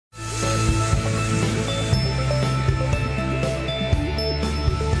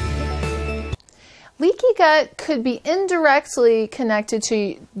Leaky gut could be indirectly connected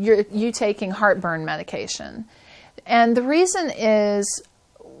to you taking heartburn medication. And the reason is,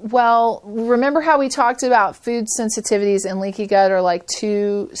 well, remember how we talked about food sensitivities and leaky gut are like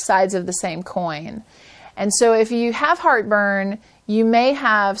two sides of the same coin. And so if you have heartburn, you may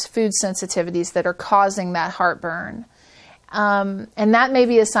have food sensitivities that are causing that heartburn. And that may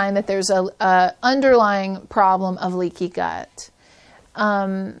be a sign that there's a underlying problem of leaky gut.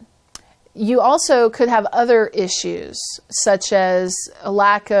 You also could have other issues, such as a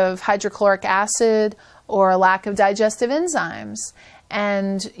lack of hydrochloric acid or a lack of digestive enzymes.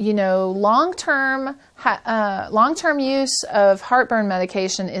 And, you know, long-term use of heartburn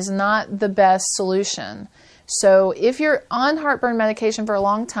medication is not the best solution. So if you're on heartburn medication for a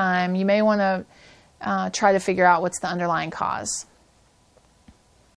long time, you may want to try to figure out what's the underlying cause.